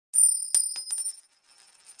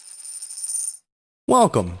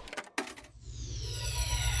Welcome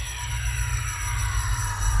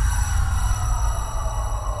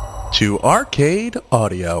to Arcade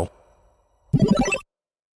Audio.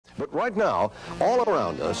 But right now, all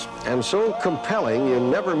around us, and so compelling you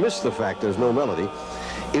never miss the fact there's no melody,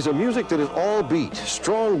 is a music that is all beat,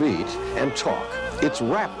 strong beat, and talk. It's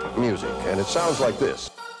rap music, and it sounds like this.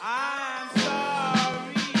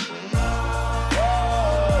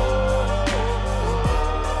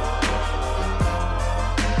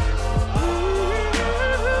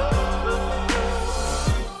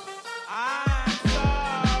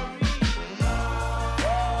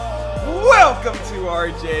 Welcome to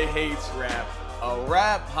RJ Hates Rap, a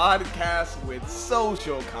rap podcast with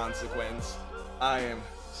social consequence. I am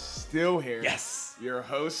still here. Yes. Your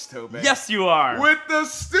host, Tobe. Yes, you are. With the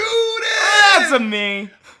student. That's a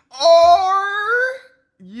me. Are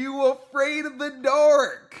you afraid of the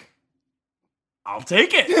dark? I'll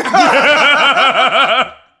take it.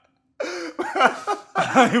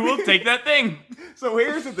 I will take that thing. So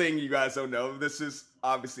here's the thing you guys don't know. This is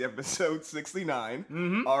obviously episode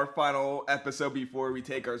 69, our final episode before we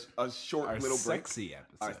take our short Our little break. sexy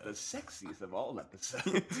episode. The sexiest of all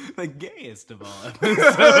episodes. The gayest of all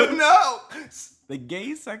episodes. No! The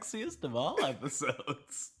gay sexiest of all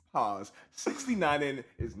episodes. Pause. 69 in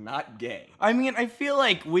is not gay. I mean, I feel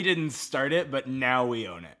like we didn't start it, but now we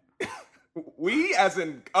own it. We as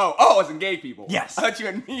in as in gay people. Yes. I thought you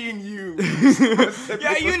had me and you.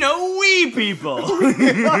 Yeah, you know, we people.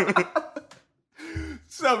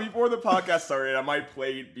 So before the podcast started, I might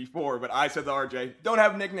play it before, but I said to RJ, don't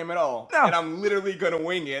have a nickname at all. No. And I'm literally gonna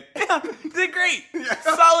wing it. Did great.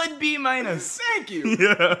 Solid B minus. Thank you.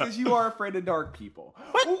 Yeah. Because you are afraid of dark people.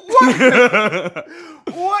 What?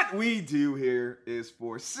 What we do here is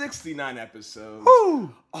for 69 episodes,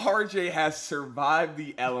 Woo. RJ has survived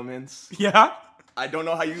the elements. Yeah. I don't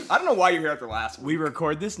know why you're here after last week. We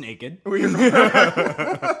record this naked. And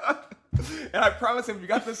I promise him, if you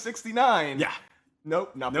got to 69. Yeah.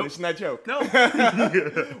 Nope, not finishing that joke. No.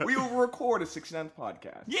 We will record a 69th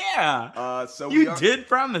podcast. Yeah. So you did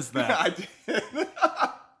promise that. I did.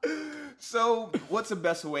 So, what's the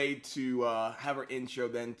best way to have our intro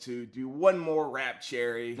then to do one more rap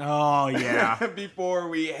cherry Oh, yeah. before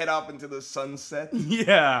we head off into the sunset?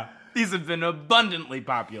 Yeah. These have been abundantly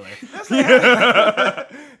popular.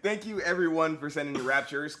 Thank you, everyone, for sending your rap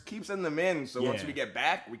cherries. Keep sending them in, so once Yeah. we get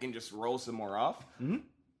back, we can just roll some more off.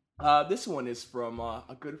 This one is from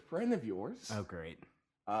a good friend of yours, Oh, great.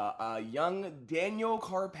 young Daniel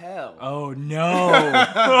Carpel. Oh, no.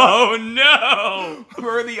 Oh, no.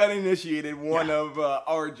 For the uninitiated, one of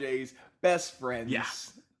RJ's best friends. Yeah.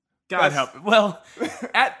 God help it. Well,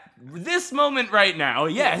 at this moment right now,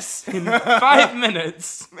 yes, in 5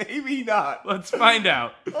 minutes. Maybe not. Let's find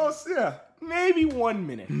out. Oh, yeah. Maybe 1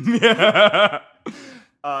 minute. Yeah.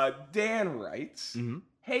 Dan writes,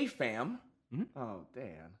 Hey, fam. Oh,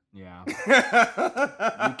 Dan. Yeah.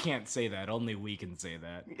 You can't say that. Only we can say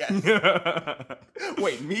that. Yes.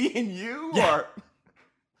 Wait, me and you? Yeah. Or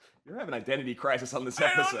you're having an identity crisis on this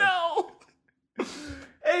I episode. don't know.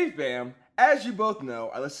 Hey, fam. As you both know,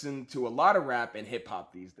 I listen to a lot of rap and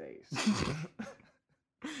hip-hop these days.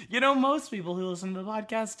 You know, most people who listen to the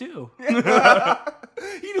podcast do.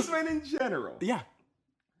 He just meant in general. Yeah.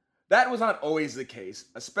 That was not always the case,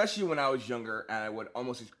 especially when I was younger and I would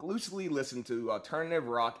almost exclusively listen to alternative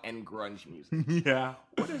rock and grunge music. Yeah.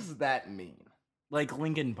 What does that mean? Like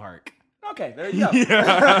Linkin Park. Okay, there you go.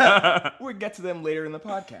 Yeah. We'll get to them later in the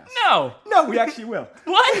podcast. No. No, we actually will.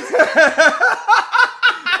 What?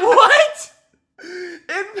 What?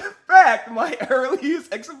 In fact, my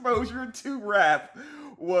earliest exposure to rap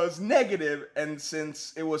was negative, and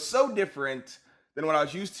since it was so different than what I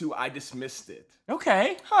was used to, I dismissed it.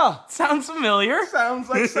 Okay. Huh. Sounds familiar. Sounds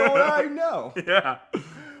like someone I know. Yeah.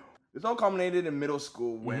 This all culminated in middle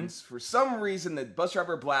school when, for some reason, the bus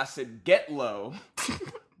driver blasted Get Low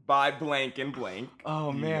by blank and blank.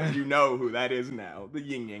 Oh, man. You know who that is now. The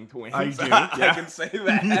Yin Yang Twins. I do, I yeah. can say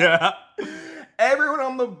that. Yeah. Everyone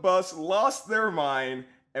on the bus lost their mind,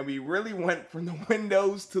 and we really went from the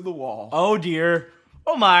windows to the wall. Oh, dear.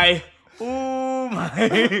 Oh, my. Oh,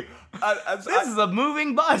 my. This is a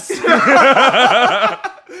moving bus. You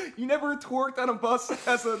never twerked on a bus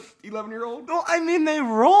as an 11-year-old? Well, I mean, they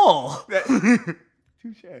roll.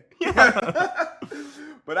 Touche. Yeah.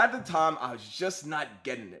 But at the time, I was just not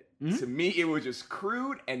getting it. To me, it was just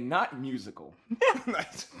crude and not musical.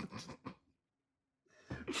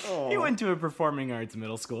 He went to a performing arts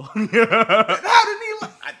middle school. How did he?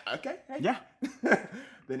 Okay. Hey. Yeah.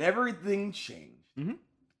 Then everything changed.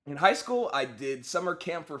 In high school, I did summer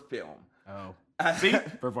camp for film. Oh. See?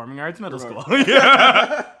 Performing arts middle school.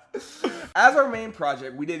 Yeah. As our main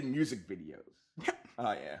project, we did music videos.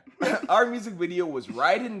 Oh, yeah. Our music video was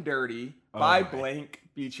Riding Dirty by Blank,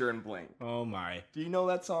 featuring Blank. Oh, my. Do you know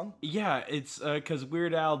that song? Yeah, it's because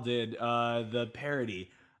Weird Al did the parody,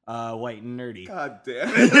 White and Nerdy. God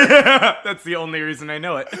damn. That's the only reason I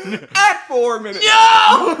know it. At 4 minutes.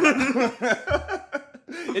 No!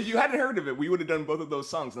 If you hadn't heard of it, we would have done both of those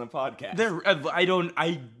songs on the podcast. They're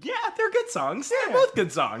good songs. They're both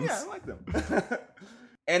good songs. Yeah, I like them.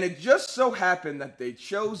 And it just so happened that they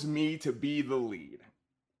chose me to be the lead.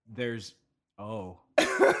 There's, on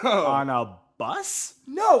a bus?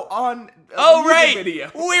 No, on Oh, music right.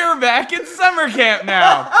 video. We're back at summer camp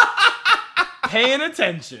now. Paying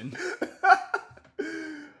attention.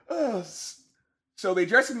 So they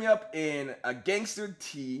dressed me up in a gangster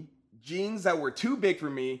tee, jeans that were too big for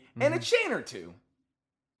me, and a chain or two.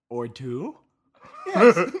 Or two?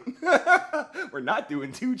 Yes. We're not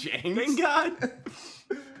doing 2 chains. Thank God.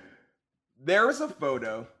 There was a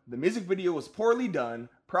photo. The music video was poorly done,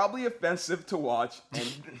 probably offensive to watch,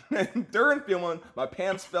 and during filming, my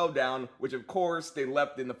pants fell down, which of course they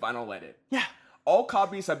left in the final edit. Yeah. All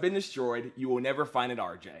copies have been destroyed. You will never find it,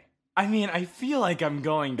 RJ. I mean, I feel like I'm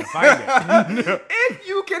going to find it. If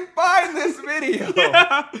you can find this video.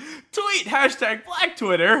 Yeah. Tweet hashtag Black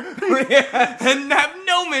Twitter Yes. and have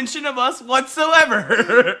no mention of us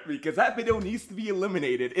whatsoever. Because that video needs to be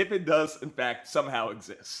eliminated if it does, in fact, somehow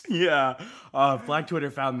exist. Yeah. If Black Twitter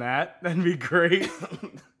found that, that'd be great.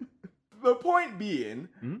 The point being,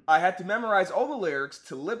 I had to memorize all the lyrics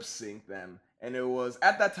to lip sync them, and it was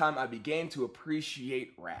at that time I began to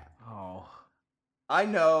appreciate rap. Oh. I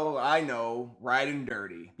know, Riding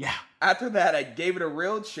Dirty. Yeah. After that, I gave it a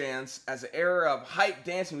real chance as the era of hype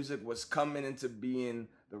dance music was coming into being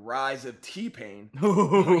the rise of T-Pain.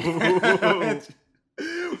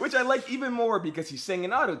 Which I like even more because he's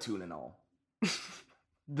singing auto-tune and all.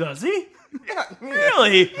 Does he? Yeah.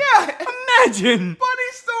 Really? Yeah. Imagine.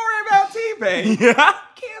 Funny story about T-Pain. Yeah.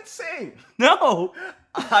 Can't sing. No.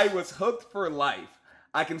 I was hooked for life.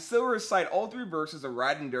 I can still recite all 3 verses of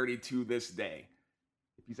Riding Dirty to this day.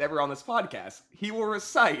 If he's ever on this podcast, he will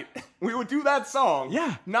recite. We will do that song.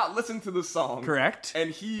 Yeah. Not listen to the song. Correct.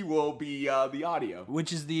 And he will be the audio.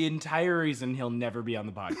 Which is the entire reason he'll never be on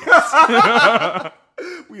the podcast.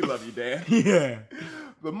 We love you, Dan. Yeah.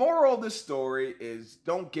 The moral of this story is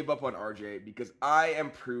don't give up on RJ because I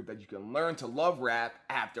am proof that you can learn to love rap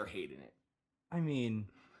after hating it. I mean,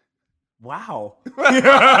 wow.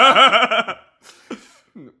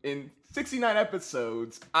 In 69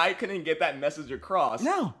 episodes, I couldn't get that message across.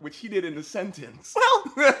 No. Which he did in a sentence. Well.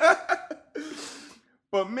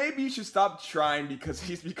 But maybe you should stop trying because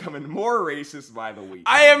he's becoming more racist by the week.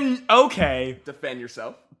 I am okay. Defend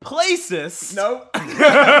yourself. Places. No.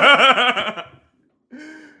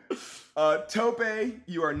 Tope,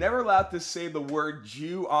 you are never allowed to say the word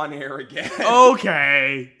Jew on air again.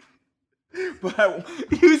 Okay. But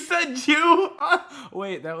You said Jew?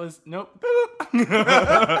 Wait, that was... Nope.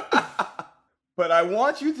 But I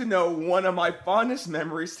want you to know one of my fondest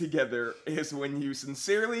memories together is when you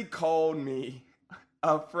sincerely called me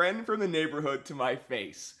a friend from the neighborhood to my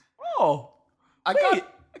face. Oh. I Wait.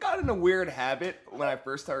 got in a weird habit when I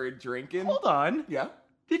first started drinking. Hold on. Yeah.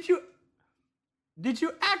 Did you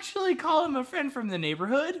actually call him a friend from the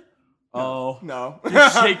neighborhood? Oh. No. You're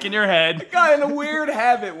shaking your head. Got in a weird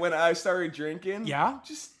habit when I started drinking. Yeah?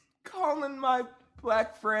 Just calling my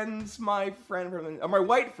black friends my friend from the, my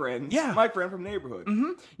white friends, Yeah. my friend from the neighborhood.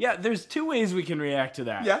 Mm-hmm. Yeah, there's 2 ways we can react to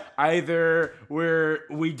that. Yeah. Either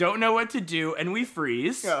we don't know what to do and we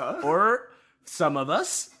freeze, Yeah. or some of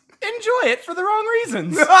us enjoy it for the wrong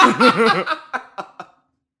reasons.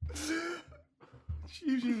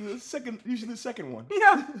 Usually the second one.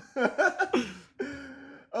 Yeah.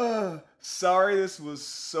 Sorry this was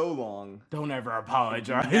so long. Don't ever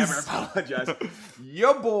apologize. Never apologize.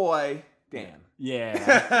 Your boy, Dan.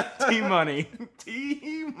 Yeah. T-Money.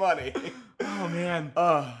 T-Money. Oh, man.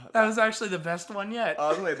 That was actually the best one yet.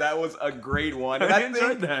 That was a great one. I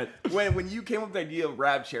enjoyed that. When you came up with the idea of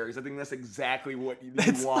rap cherries, I think that's exactly what you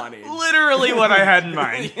wanted. Literally what I had in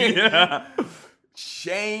mind. Yeah.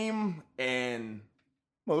 Shame and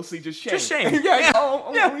mostly just shame. Just shame. Yeah. Yeah.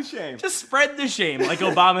 Only shame. Just spread the shame, like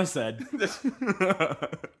Obama said.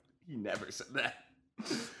 He never said that.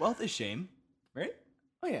 Wealth is shame, right?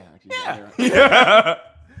 Oh yeah. Actually, Yeah. you're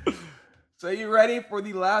right. So you ready for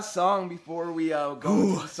the last song before we go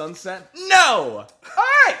into the sunset? No! All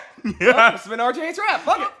right. Yeah. It's been RJ's rap.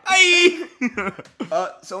 Fuck it.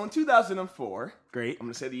 Aye. So in 2004, Great. I'm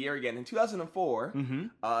gonna say the year again. In 2004,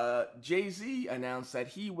 Jay-Z announced that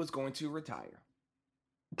he was going to retire.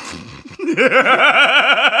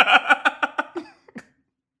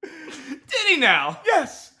 now.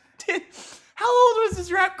 Yes. How old was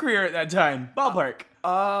his rap career at that time? Ballpark.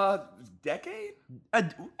 Decade?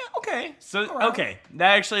 Okay. So, All right. okay.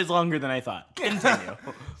 That actually is longer than I thought. Continue.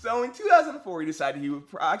 So in 2004, he decided he would,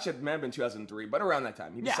 actually it may have been 2003, but around that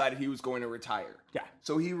time, he Yeah. decided he was going to retire. Yeah.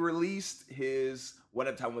 So he released what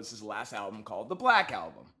at the time was his last album called The Black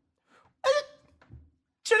Album.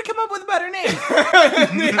 Should have come up with a better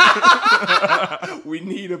name. We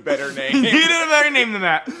need a better name. Needed a better name than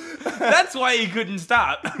that. That's why he couldn't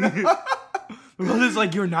stop. Well, it's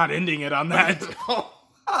like, you're not ending it on that.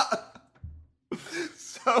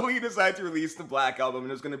 So he decided to release the Black Album,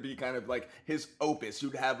 and it was going to be kind of like his opus. He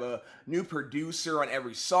would have a new producer on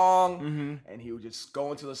every song, and he would just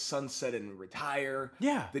go into the sunset and retire.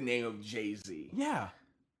 Yeah. The name of Jay-Z. Yeah.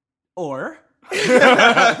 Or?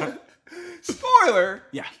 Spoiler!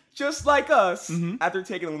 Yeah. Just like us, after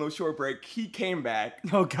taking a little short break, he came back.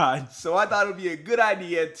 Oh, God. So I thought it would be a good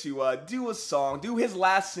idea to do his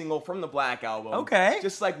last single from the Black Album. Okay.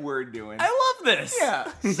 Just like we're doing. I love this.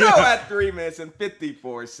 Yeah. So at 3 minutes and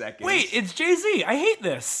 54 seconds. Wait, it's Jay-Z. I hate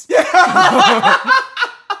this.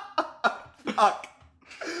 Fuck.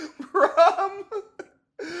 From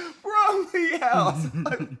the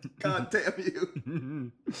album. God damn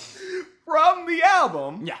you. From the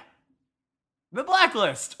album. Yeah. The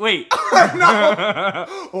Blacklist. Wait.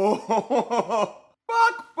 Oh,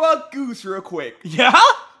 fuck Goose real quick. Yeah?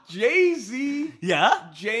 Jay-Z, Yeah?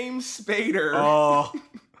 James Spader, Oh.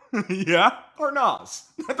 Yeah? or Nas.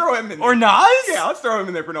 Throw him in there. Or Nas? Yeah, let's throw him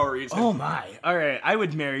in there for no reason. Oh my. All right, I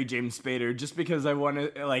would marry James Spader just because I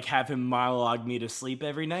want to like have him monologue me to sleep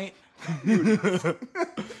every night.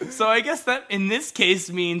 So I guess that in this case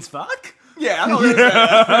means fuck. Yeah, I don't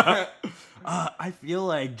understand. I feel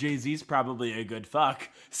like Jay-Z's probably a good fuck.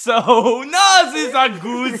 So Nas is a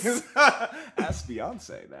goose. Ask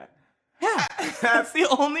Beyonce that. Yeah, that's the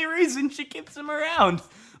only reason she keeps him around.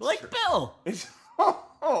 Like Bill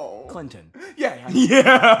Oh. Clinton. Yeah.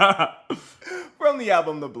 Yeah. From the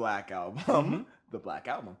album, The Black Album. The Black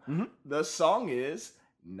Album. The song is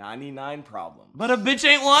 99 Problems. But a bitch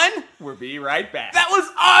ain't one? We'll be right back. That was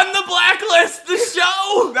on the Blacklist, the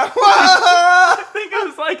show! That I think it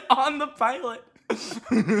was like on the pilot.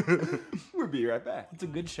 We'll be right back. It's a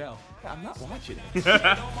good show. I'm not watching it.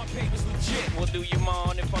 All my papers legit. Well, do you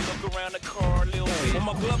mind if I look around the car a little bit? Well,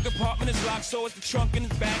 my glove compartment is locked, so it's the trunk in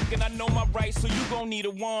the back, and I know my rights, so you gon' need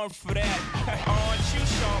a warrant for that. Aren't you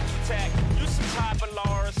sharp attack? You some type of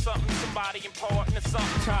law or something, somebody important or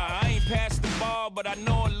something. I ain't past the bar, but I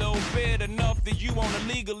know a little bit enough that you wanna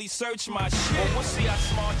legally search my shit. Well, we'll see how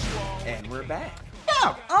smart you are. And we're back.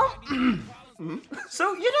 Yeah.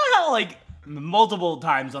 So you know how like multiple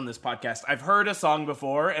times on this podcast I've heard a song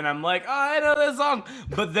before and I'm like, oh, I know this song,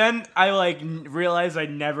 but then I like realize I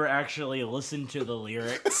never actually listened to the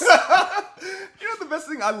lyrics. You know the best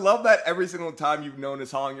thing? I love that every single time you've known a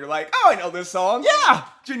song, you're like, oh, I know this song. Yeah.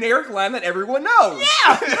 Generic line that everyone knows.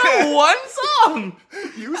 Yeah. The one song.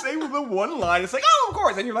 You say with the one line, it's like, oh, of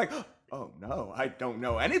course. And you're like, oh, no, I don't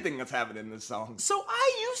know anything that's happening in this song. So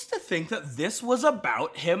I used to think that this was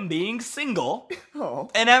about him being single Oh.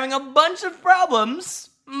 and having a bunch of problems,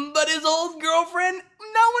 but his old girlfriend,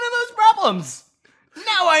 not one of those problems.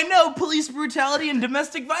 Now I know police brutality and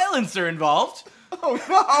domestic violence are involved,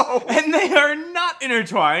 Oh, no. and they are not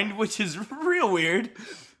intertwined, which is real weird.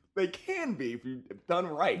 They can be if you've done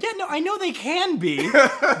right. Yeah, no, I know they can be,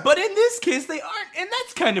 but in this case they aren't, and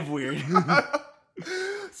that's kind of weird.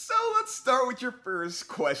 So let's start with your first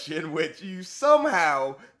question, which you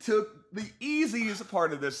somehow took the easiest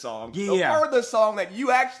part of this song. The Yeah. part of the song that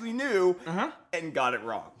you actually knew Uh-huh. and got it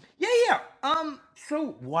wrong. Yeah.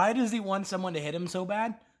 So why does he want someone to hit him so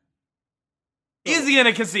bad? Is he in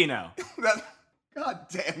a casino? God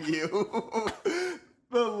damn you.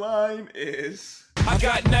 The line is... I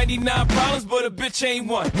got 99 problems, but a bitch ain't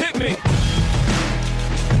one. Hit me.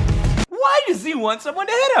 Why does he want someone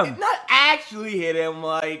to hit him? Not actually hit him,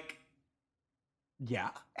 like... Yeah.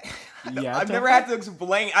 Yeah. I've never had to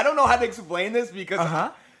explain... I don't know how to explain this because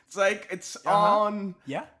Uh-huh. it's like, it's Uh-huh. on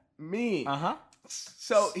Yeah. me. Uh-huh.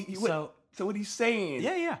 So, so what he's saying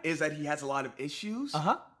Yeah. is that he has a lot of issues,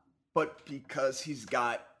 Uh-huh. but because he's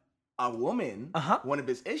got a woman, Uh-huh. one of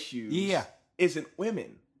his issues Yeah. isn't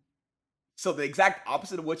women. So the exact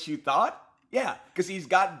opposite of what you thought? Yeah, because he's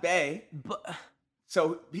got bae, But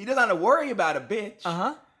so he doesn't have to worry about a bitch.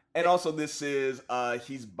 uh-huh. And also this is,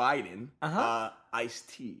 he's Biden, Uh-huh.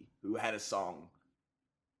 Ice-T, who had a song,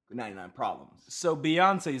 99 Problems. So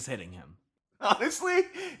Beyonce's hitting him. Honestly,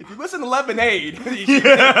 if you listen to Lemonade,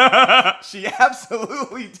 she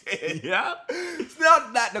absolutely did. Yeah? It's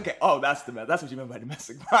not that okay. Oh, that's what you meant by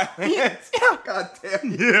domestic violence. Yeah. God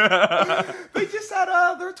damn. Yeah. They just had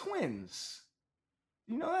they're twins.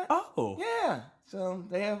 You know that? Oh. Yeah. So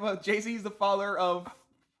they have Jay-Z's the father of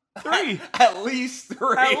 3. at least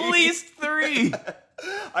 3. At least 3.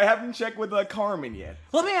 I haven't checked with Carmen yet.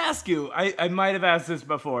 Let me ask you, I might have asked this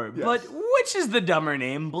before, but which is the dumber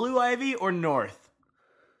name, Blue Ivy or North?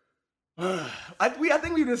 I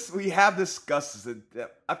think we have discussed this.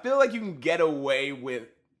 I feel like you can get away with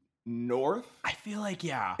North. I feel like,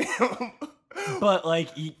 yeah. But, like,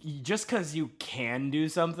 just because you can do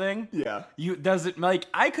something, Yeah. doesn't, like,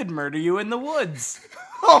 I could murder you in the woods.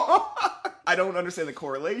 I don't understand the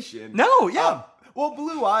correlation. No, yeah. Well,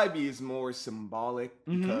 Blue Ivy is more symbolic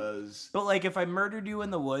because But, like, if I murdered you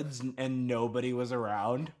in the woods and nobody was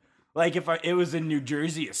around, like, if it was in New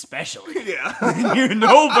Jersey especially, yeah,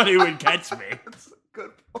 nobody would catch me. that's a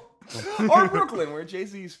good point. Or Brooklyn, where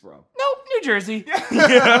Jay-Z's from. Nope, New Jersey.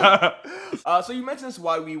 So you mentioned this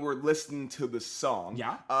while we were listening to the song.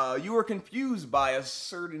 Yeah. You were confused by a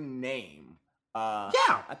certain name.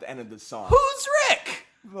 Yeah. At the end of the song. Who's Rick?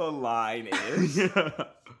 The line is. You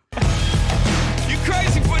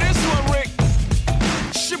crazy for this one, Rick?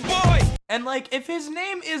 It's your boy. And, like, if his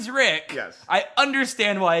name is Rick, Yes. I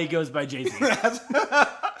understand why he goes by Jay-Z.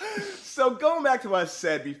 So going back to what I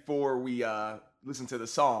said before we listened to the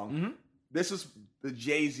song, this was the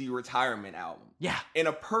Jay-Z retirement album. Yeah. In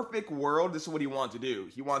a perfect world, this is what he wanted to do.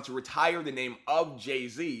 He wanted to retire the name of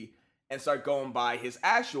Jay-Z and start going by his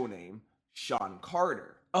actual name, Sean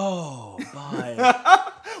Carter. Oh, but...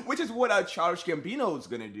 Which is what Childish Gambino is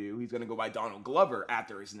going to do. He's going to go by Donald Glover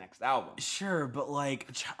after his next album. Sure, but, like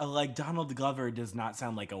Donald Glover does not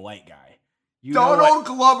sound like a white guy. You know Donald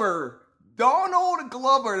Glover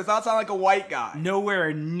does not sound like a white guy.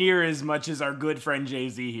 nowhere near as much as our good friend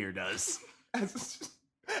Jay-Z here does. As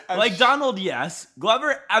Like, Donald, yes.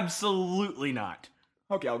 Glover, absolutely not.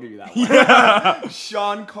 Okay, I'll give you that one.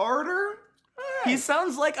 Sean Carter? He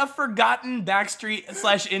sounds like a forgotten Backstreet /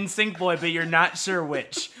 NSYNC boy, but you're not sure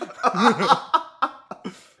which.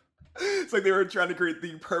 It's like they were trying to create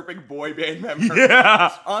the perfect boy band member.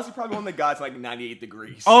 Yeah. Honestly, probably one of the guys like 98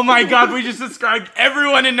 Degrees. Oh my god, we just described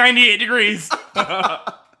everyone in 98 Degrees. Do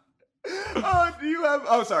you have...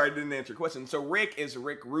 Oh, sorry, I didn't answer your question. So Rick is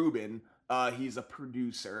Rick Rubin. He's a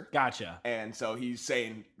producer. Gotcha. And so he's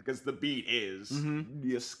saying, because the beat is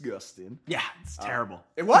disgusting. Yeah, it's terrible.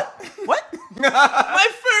 What? What? My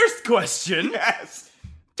first question. Yes.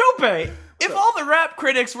 Tope, if all the rap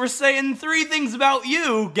critics were saying 3 things about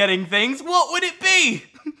you getting things, what would it be?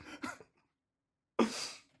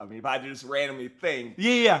 I mean, if I just randomly think,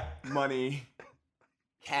 Yeah. money,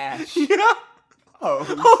 cash, Yeah.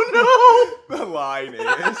 oh no, the line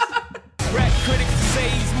is... Rap critics say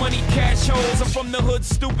he's money cash holes. I'm from the hood,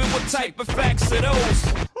 stupid. What type of facts are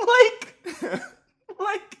those?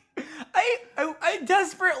 I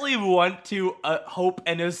desperately want to hope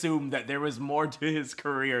and assume that there was more to his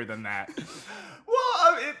career than that.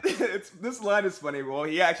 Well, this line is funny. Well,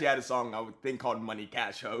 he actually had a song I would think called "Money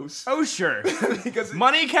Cash Hose." Oh sure, Because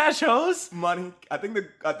money cash hose. money. I think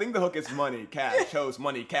the hook is money cash hose,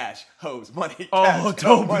 money cash hose, money cash. Oh, hose,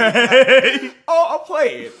 Tope. money, cash. Oh, I'll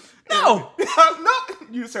play it. No. No,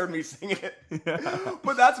 you just heard me sing it.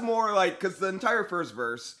 But that's more like, because the entire first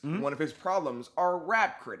verse, one of his problems are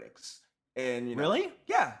rap critics. And, you know. Really?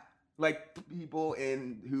 Yeah. Like, people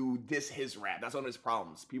who diss his rap. That's one of his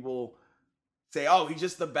problems. People say, oh, he's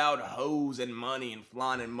just about hoes and money and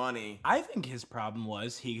flaunting money. I think his problem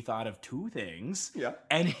was he thought of 2 things. Yeah.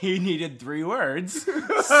 And he needed 3 words. So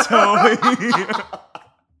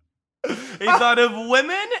he thought of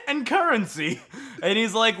women and currency. And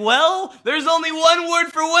he's like, well, there's only one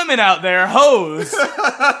word for women out there, hoes.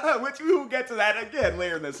 Which we will get to that again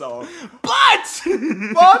later in the song. But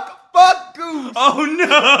Fuck goose. oh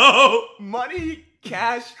no. Money,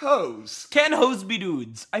 cash, hose. Can hoes be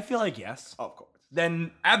dudes? I feel like yes. Of course.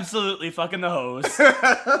 Then absolutely fucking the hoes.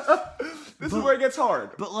 This is where it gets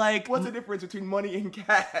hard. But like, What's the difference between money and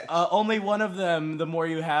cash? only one of them, the more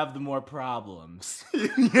you have, the more problems.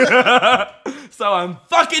 So I'm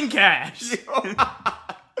fucking cash.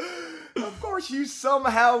 Of course, you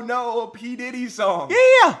somehow know a P. Diddy song.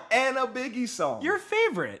 Yeah. And a Biggie song. Your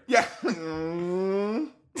favorite. Yeah.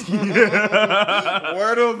 Word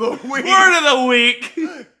of the week. Word of the week.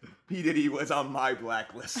 P. Diddy was on my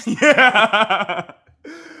blacklist. Yeah.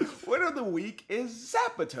 Word of the week is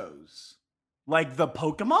Zappatos. Like the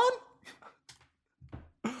Pokemon?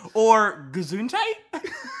 Or Gesundheit?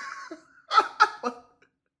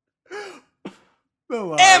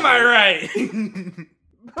 Am I right?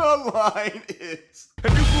 The line is... If you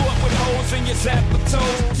grew up with holes in your zapper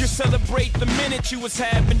toes, you celebrate the minute you was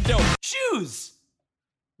having dope. Shoes.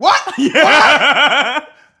 What? Yeah.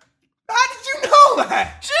 How did you know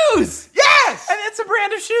that? Shoes. Yes! And it's a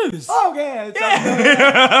brand of shoes. Okay.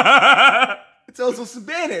 Yeah. It's also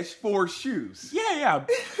Spanish for shoes. Yeah.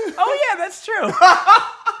 Oh, yeah, that's true.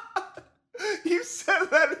 You said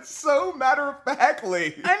that so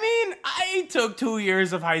matter-of-factly. I mean, I took 2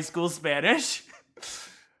 years of high school Spanish.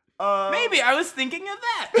 Maybe I was thinking of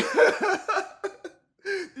that.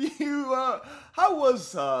 How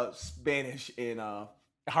was Spanish in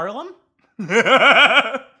Harlem?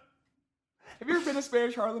 Have you ever been to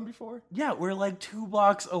Spanish Harlem before? Yeah, we're like 2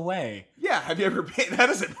 blocks away. Yeah, have you ever been? That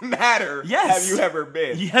doesn't matter. Yes. Have you ever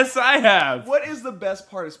been? Yes, I have. What is the best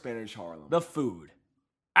part of Spanish Harlem? The food.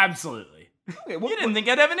 Absolutely. Okay, You didn't think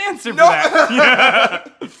I'd have an answer No. for that. Yeah.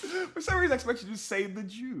 For some reason, I expected you to say the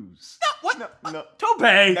Jews. What? No. Tope.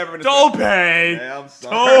 Never been to Tope. Yeah, I'm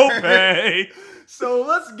sorry. Tope. So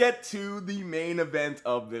let's get to the main event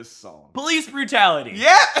of this song. Police brutality.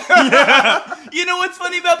 Yeah. You know what's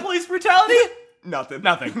funny about police brutality? Nothing.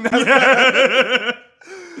 Nothing.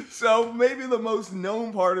 So maybe the most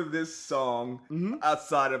known part of this song,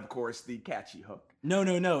 outside of course the catchy hook. No.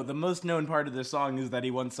 The most known part of this song is that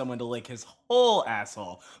he wants someone to lick his whole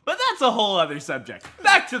asshole. But that's a whole other subject.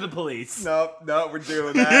 Back to the police. No, we're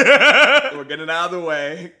doing that. We're getting out of the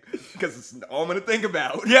way because it's all I'm gonna think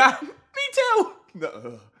about. Yeah. Me too.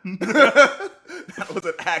 No. That was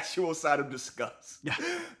an actual sign of disgust. Yeah.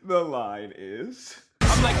 The line is...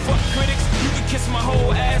 I'm like, fuck critics, you can kiss my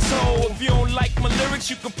whole asshole. If you don't like my lyrics,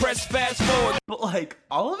 you can press fast forward. But like,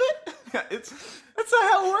 all of it? Yeah, That's not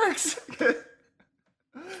how it works.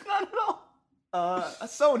 Not at all.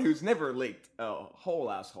 as someone who's never licked a whole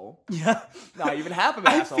asshole, Yeah. not even half of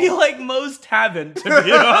an I asshole. feel like most haven't, to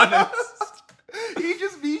be honest.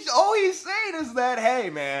 All he's saying is that, hey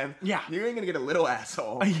man, Yeah. you ain't gonna get a little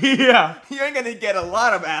asshole. Yeah. You ain't gonna get a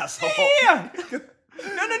lot of asshole. Yeah.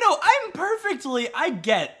 No. I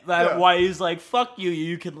get that Yeah. why he's like, fuck you,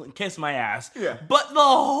 you can kiss my ass. Yeah. But the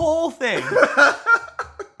whole thing.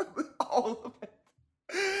 All of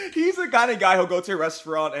it. He's the kind of guy who'll go to a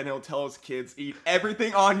restaurant and he'll tell his kids, eat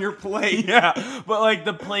everything on your plate. Yeah. But like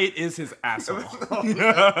the plate is his asshole.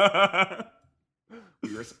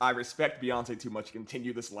 I respect Beyonce too much to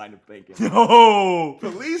continue this line of thinking. Oh.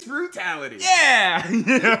 Police brutality.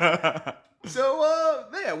 Yeah. So,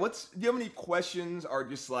 do you have any questions or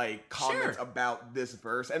just like comments Sure. about this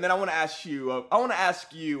verse? And then I want to ask you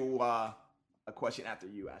a question after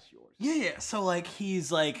you ask yours. Yeah. So like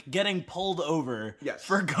he's like getting pulled over Yes.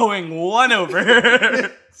 for going one over.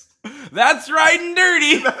 That's right and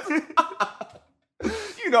dirty.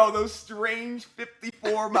 You know, those strange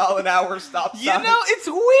 54-mile-an-hour stop signs. You know, it's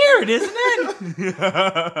weird, isn't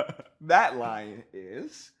it? That line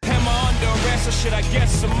is... Am I under arrest or should I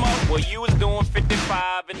guess some more? Well, you was doing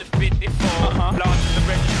 55 in the 54. Lost the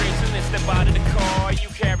registration and step out of the car. You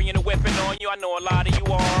carrying a weapon on you, I know a lot of you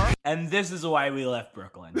are. And this is why we left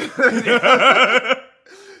Brooklyn. So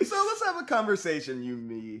let's have a conversation, you,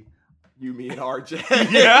 me, and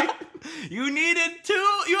RJ. Yeah. You had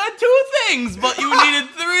 2 things, but you needed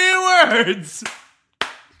 3 words.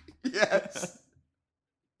 Yes.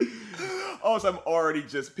 Also, I'm already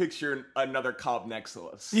just picturing another cop next to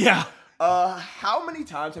us. Yeah. How many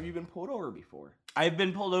times have you been pulled over before? I've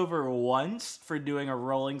been pulled over once for doing a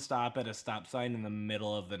rolling stop at a stop sign in the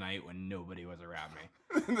middle of the night when nobody was around me.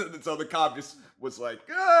 So the cop just was like,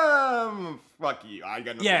 fuck you, I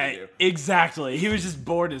got nothing to Yeah, do. exactly. He was just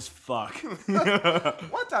bored as fuck. One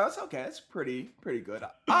time, that's okay, that's pretty good.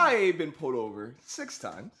 I've been pulled over 6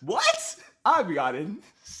 times. What? I've gotten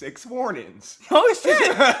 6 warnings. Oh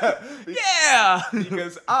shit! Yeah.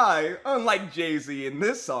 Because I, unlike Jay-Z in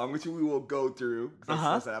this song, which we will go through,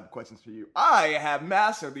 because I have questions for you, I have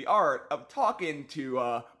mastered the art of talking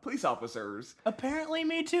to police officers. Apparently,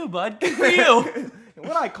 me too, bud. Good for you.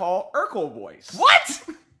 What I call Urkel voice. What?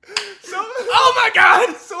 So, Oh my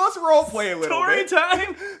god! so let's role play a little Story bit.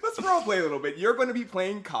 time. Let's role play a little bit. You're going to be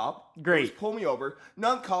playing cop. Great. Just pull me over.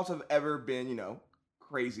 None cops have ever been,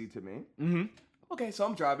 crazy to me. Mm-hmm. Okay, so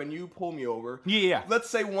I'm driving. You pull me over. Yeah. Let's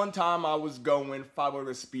say one time I was going 5 over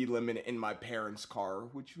the speed limit in my parents' car,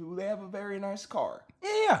 who they have a very nice car.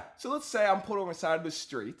 Yeah. So let's say I'm pulled over the side of the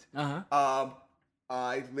street. Uh-huh.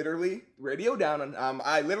 I literally radio down, and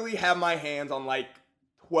I literally have my hands on like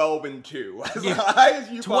 12 and 2. As Yeah. high as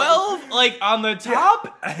you 12, like, on the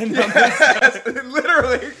top? And on the Yes,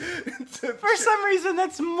 literally. For some reason,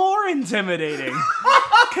 that's more intimidating.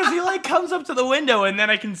 Because he, like, comes up to the window, and then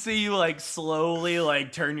I can see you, like, slowly,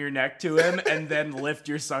 like, turn your neck to him, and then lift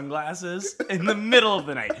your sunglasses in the middle of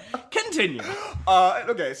the night. Continue.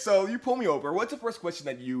 Okay, so you pull me over. What's the first question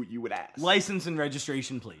that you would ask? License and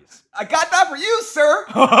registration, please. I got that for you, sir.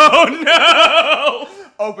 Oh,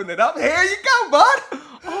 no! Open it up. Here you go, bud.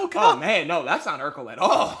 Oh, God. Oh, man, no, that's not Urkel at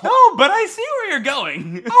all. No, but I see where you're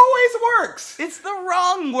going. Always works. It's the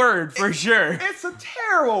wrong word, for sure. It's a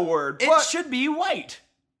terrible word, It but should be white.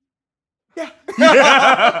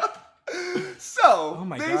 yeah. So, Oh,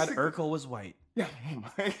 my God, Urkel was white. Yeah, oh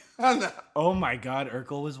my God. Oh, my God,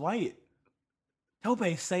 Urkel was white. Tope,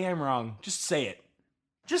 say I'm wrong. Just say it.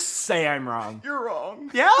 Just say I'm wrong. You're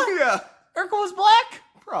wrong. Yeah? Yeah, Urkel was black?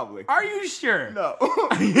 probably. Are you sure? No.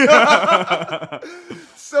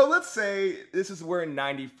 So let's say we're in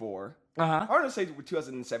 94. Uh-huh. I want to say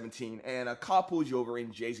 2017, and a cop pulls you over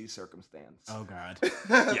in Jay-Z's circumstance. Oh, God.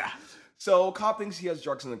 Yeah. So a cop thinks he has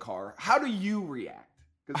drugs in the car. How do you react?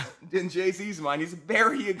 Because in Jay-Z's mind, he's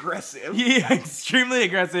very aggressive. Yeah, extremely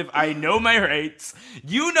aggressive. I know my rights.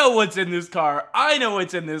 You know what's in this car. I know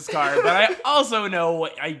what's in this car, but I also know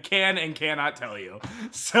what I can and cannot tell you.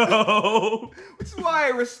 So, Which is why I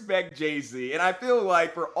respect Jay-Z, and I feel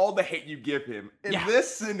like for all the hate you give him, in Yeah.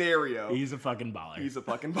 this scenario, he's a fucking baller. he's a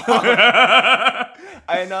fucking baller.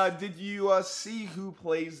 And did you see who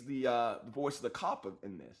plays the voice of the cop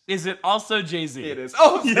in this? Is it also Jay-Z? It is.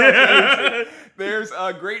 Oh, so Yeah. Jay-Z. There's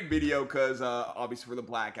a great video because obviously for the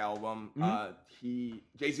Black Album,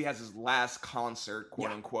 Jay-Z has his last concert,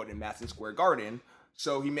 quote unquote, in Madison Square Garden.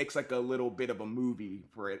 So he makes like a little bit of a movie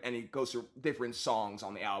for it, and he goes through different songs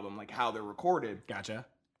on the album, like how they're recorded. Gotcha.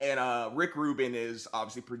 And Rick Rubin is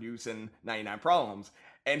obviously producing 99 Problems.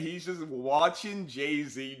 And he's just watching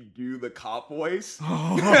Jay-Z do the cop voice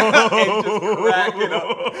and just cracking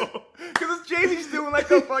up. Because it's Jay-Z's doing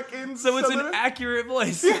like a fucking... So it's an southern- accurate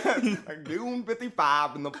voice. like doing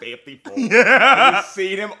 55 and the 54. Yeah. You've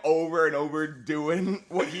seen him over and over doing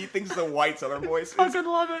what he thinks is a white southern voice. I fucking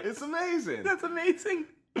love it. It's amazing. That's amazing.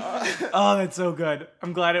 Oh, that's so good.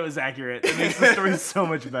 I'm glad it was accurate. It makes the story so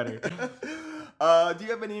much better. Do you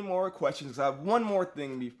have any more questions? I have one more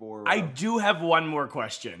thing before... I do have one more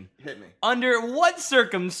question. hit me. Under what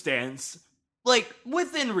circumstance, like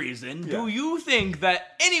within reason, do you think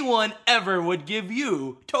that anyone ever would give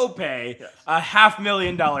you, Tope, a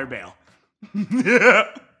 $500,000 bail?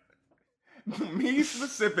 Me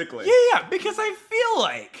specifically. Yeah, because I feel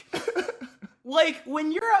like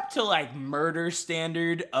when you're up to like murder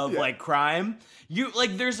standard of like crime, you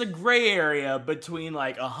like there's a gray area between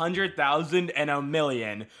like 100,000 and $1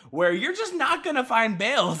 million where you're just not gonna find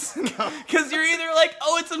bails because you're either like,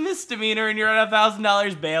 oh, it's a misdemeanor and you're at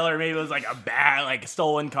 $1,000 bail, or maybe it was like a bad like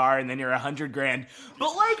stolen car and then you're $100,000.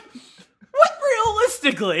 But like, what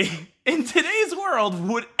realistically in today's world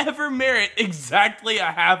would ever merit exactly a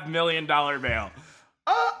 $500,000 bail?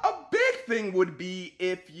 A big thing would be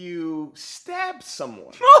if you stab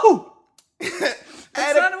someone. No! It's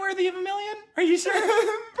It's not worthy of $1 million? Are you sure?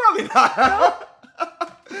 Probably not.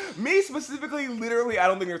 Me specifically, literally, I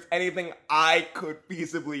don't think there's anything I could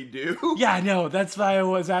feasibly do. Yeah, no, that's why I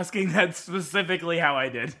was asking that specifically how I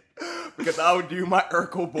did. Because I would do my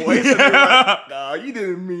Urkel voice and be like, no, you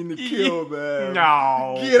didn't mean to kill them.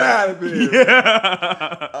 No. Get out of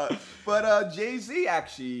here. But Jay-Z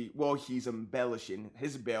actually, well, he's embellishing.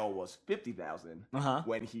 His bail was $50,000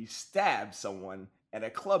 when he stabbed someone at a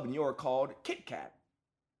club in New York called Kit Kat.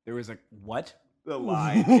 There was a what? The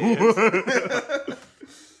lie is.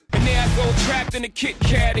 And there I go trapped in a Kit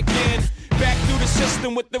Kat again. Back through the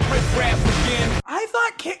system with the rip rap again. I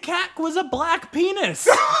thought Kit Kat was a black penis.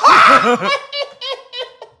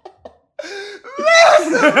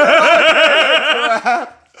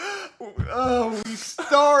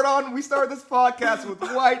 We start this podcast with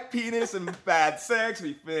white penis and bad sex.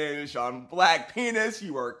 We finish on black penis.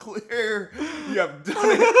 You are clear. You have done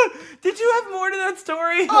it. Did you have more to that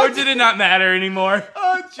story? Or did it not matter anymore?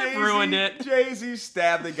 Jay-Z, ruined it. Jay-Z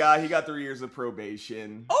stabbed the guy. He got 3 years of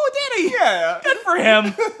probation. Oh, did he? Yeah. Good for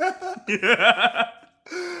him.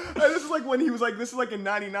 And this is like when he was like, this is like in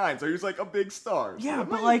 99, so he was like a big star. So Yeah,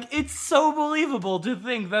 but like, it's so believable to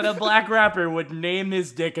think that a black rapper would name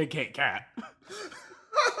his dick a Kit Kat.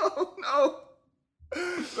 Oh, no.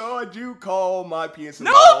 So I do call my penis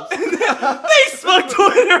No! Facebook,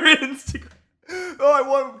 Twitter, and Instagram. Oh, I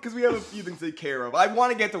want, because we have a few things to take care of. I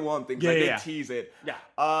want to get to one thing, because I did tease it.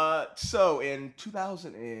 Yeah. So in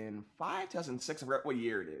 2005, 2006, I forgot what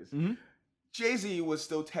year it is, Jay-Z was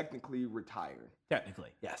still technically retired. Technically,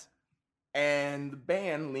 yes. And the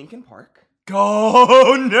band Linkin Park.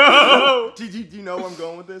 Oh, no! Do you know where I'm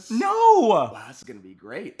going with this? No! Wow, this is going to be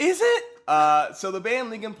great. Is it? So the band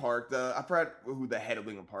Linkin Park, I forgot who the head of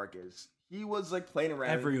Linkin Park is. He was like playing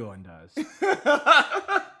around. Everyone does.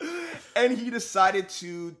 And he decided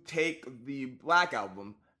to take the Black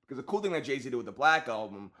Album, because the cool thing that Jay-Z did with the Black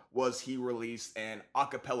Album was he released an a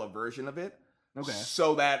cappella version of it. Okay.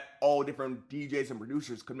 So that all different DJs and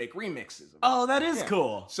producers could make remixes of it. Oh, that is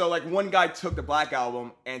cool. So like one guy took the Black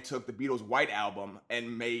Album and took the Beatles' White Album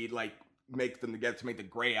and make them together to make the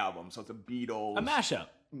Gray Album. So it's a Beatles... A mashup.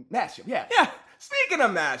 Mashup, yeah. Yeah. Speaking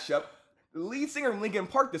of mashup, the lead singer of Linkin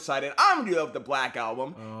Park decided, I'm going to do up the Black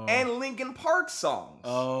Album and Linkin Park songs.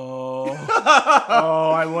 Oh,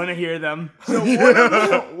 I want to hear them. So we're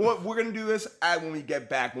going to do this when we get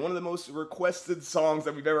back. One of the most requested songs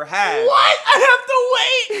that we've ever had. What? I have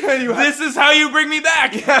to wait. This is how you bring me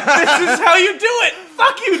back. This is how you do it.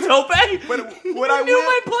 Fuck you, Tope. But you knew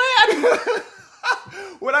my plan.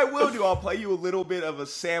 What I will do, I'll play you a little bit of a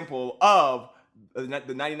sample of the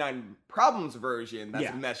 99 Problems version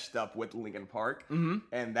that's meshed up with Linkin Park.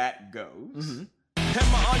 And that goes... Am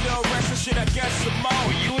I under arrest or should I guess some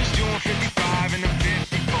more? You was doing 55 and a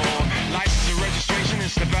 54. License and registration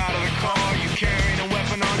and step out of the car. You carrying a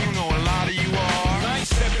weapon on, you know a lot of you are. I ain't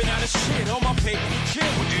stepping out of shit on my paper legit.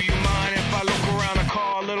 Well, do you mind if I look around the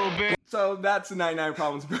car a little bit? So that's the 99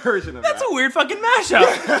 Problems version of That's that. a weird fucking mashup.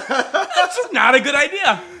 That's just not a good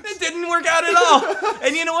idea. It didn't work out at all.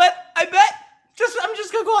 And you know what? I bet I'm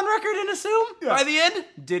just gonna go on record and assume by the end,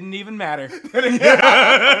 didn't even matter.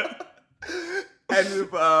 And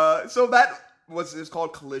so that it's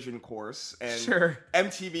called Collision Course, and Sure.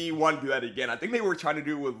 MTV wanted to do that again. I think they were trying to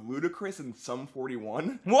do it with Ludacris and Sum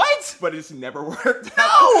 41. What? But it's never worked out.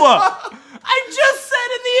 No! I just said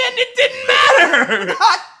in the end it didn't matter.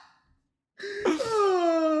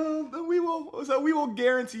 We will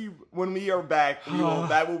guarantee when we are back,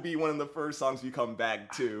 that will be one of the first songs we come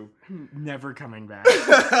back to. Never coming back.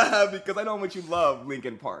 Because I know how much you love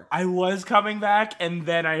Linkin Park. I was coming back, and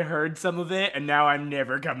then I heard some of it, and now I'm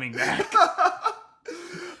never coming back.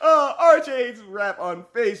 RJ's Rap on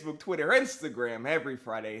Facebook, Twitter, Instagram every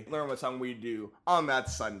Friday. Learn what song we do on that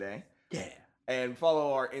Sunday. Yeah. And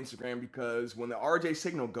follow our Instagram, because when the RJ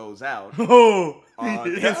signal goes out Oh, on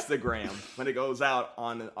Instagram, when it goes out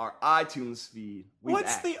on our iTunes feed,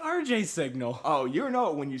 what's the RJ signal? Oh, you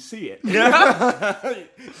know it when you see it. Yeah.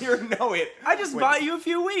 You know it. I just bought you a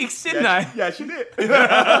few weeks, didn't I? Yes, you did.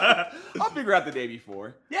 I'll figure out the day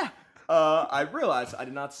before. Yeah. I realized I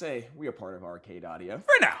did not say we are part of Arcade Audio.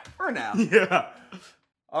 For now. Yeah.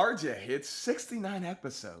 RJ, it's 69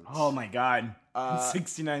 episodes. Oh my god.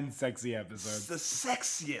 69 sexy episodes. The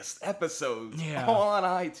sexiest episodes Yeah. all on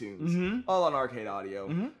iTunes, all on Arcade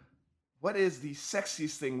Audio. What is the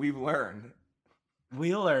sexiest thing we've learned?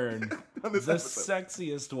 We learned On this the episode.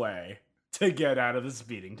 sexiest way to get out of the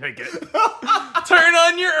speeding ticket. Turn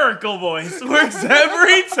on your Urkel voice. Works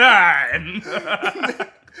every time.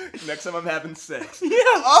 Next time I'm having sex. Yeah.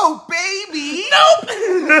 Oh, baby! Nope.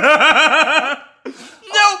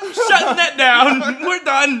 Nope. Shutting that down. We're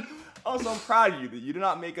done. Also, I'm proud of you that you did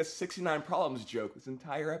not make a 69 Problems joke this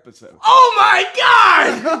entire episode. Oh my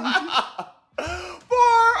god!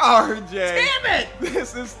 For RJ. Damn it!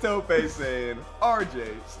 This is Tope saying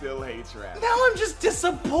RJ still hates rap. Now I'm just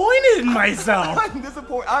disappointed in myself. I'm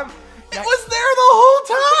disappointed. It was there the whole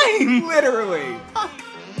time. Literally.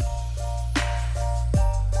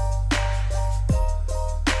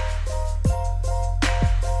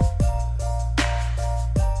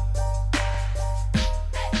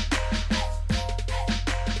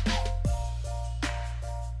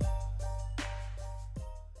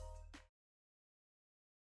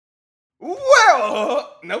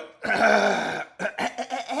 Well, nope.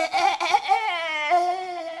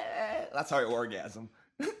 That's our orgasm.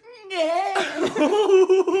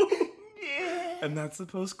 And that's the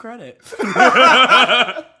post credit.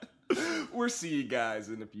 We'll see you guys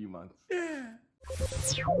in a few months.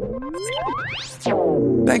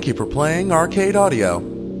 Thank you for playing Arcade Audio.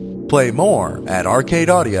 Play more at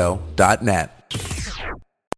arcadeaudio.net.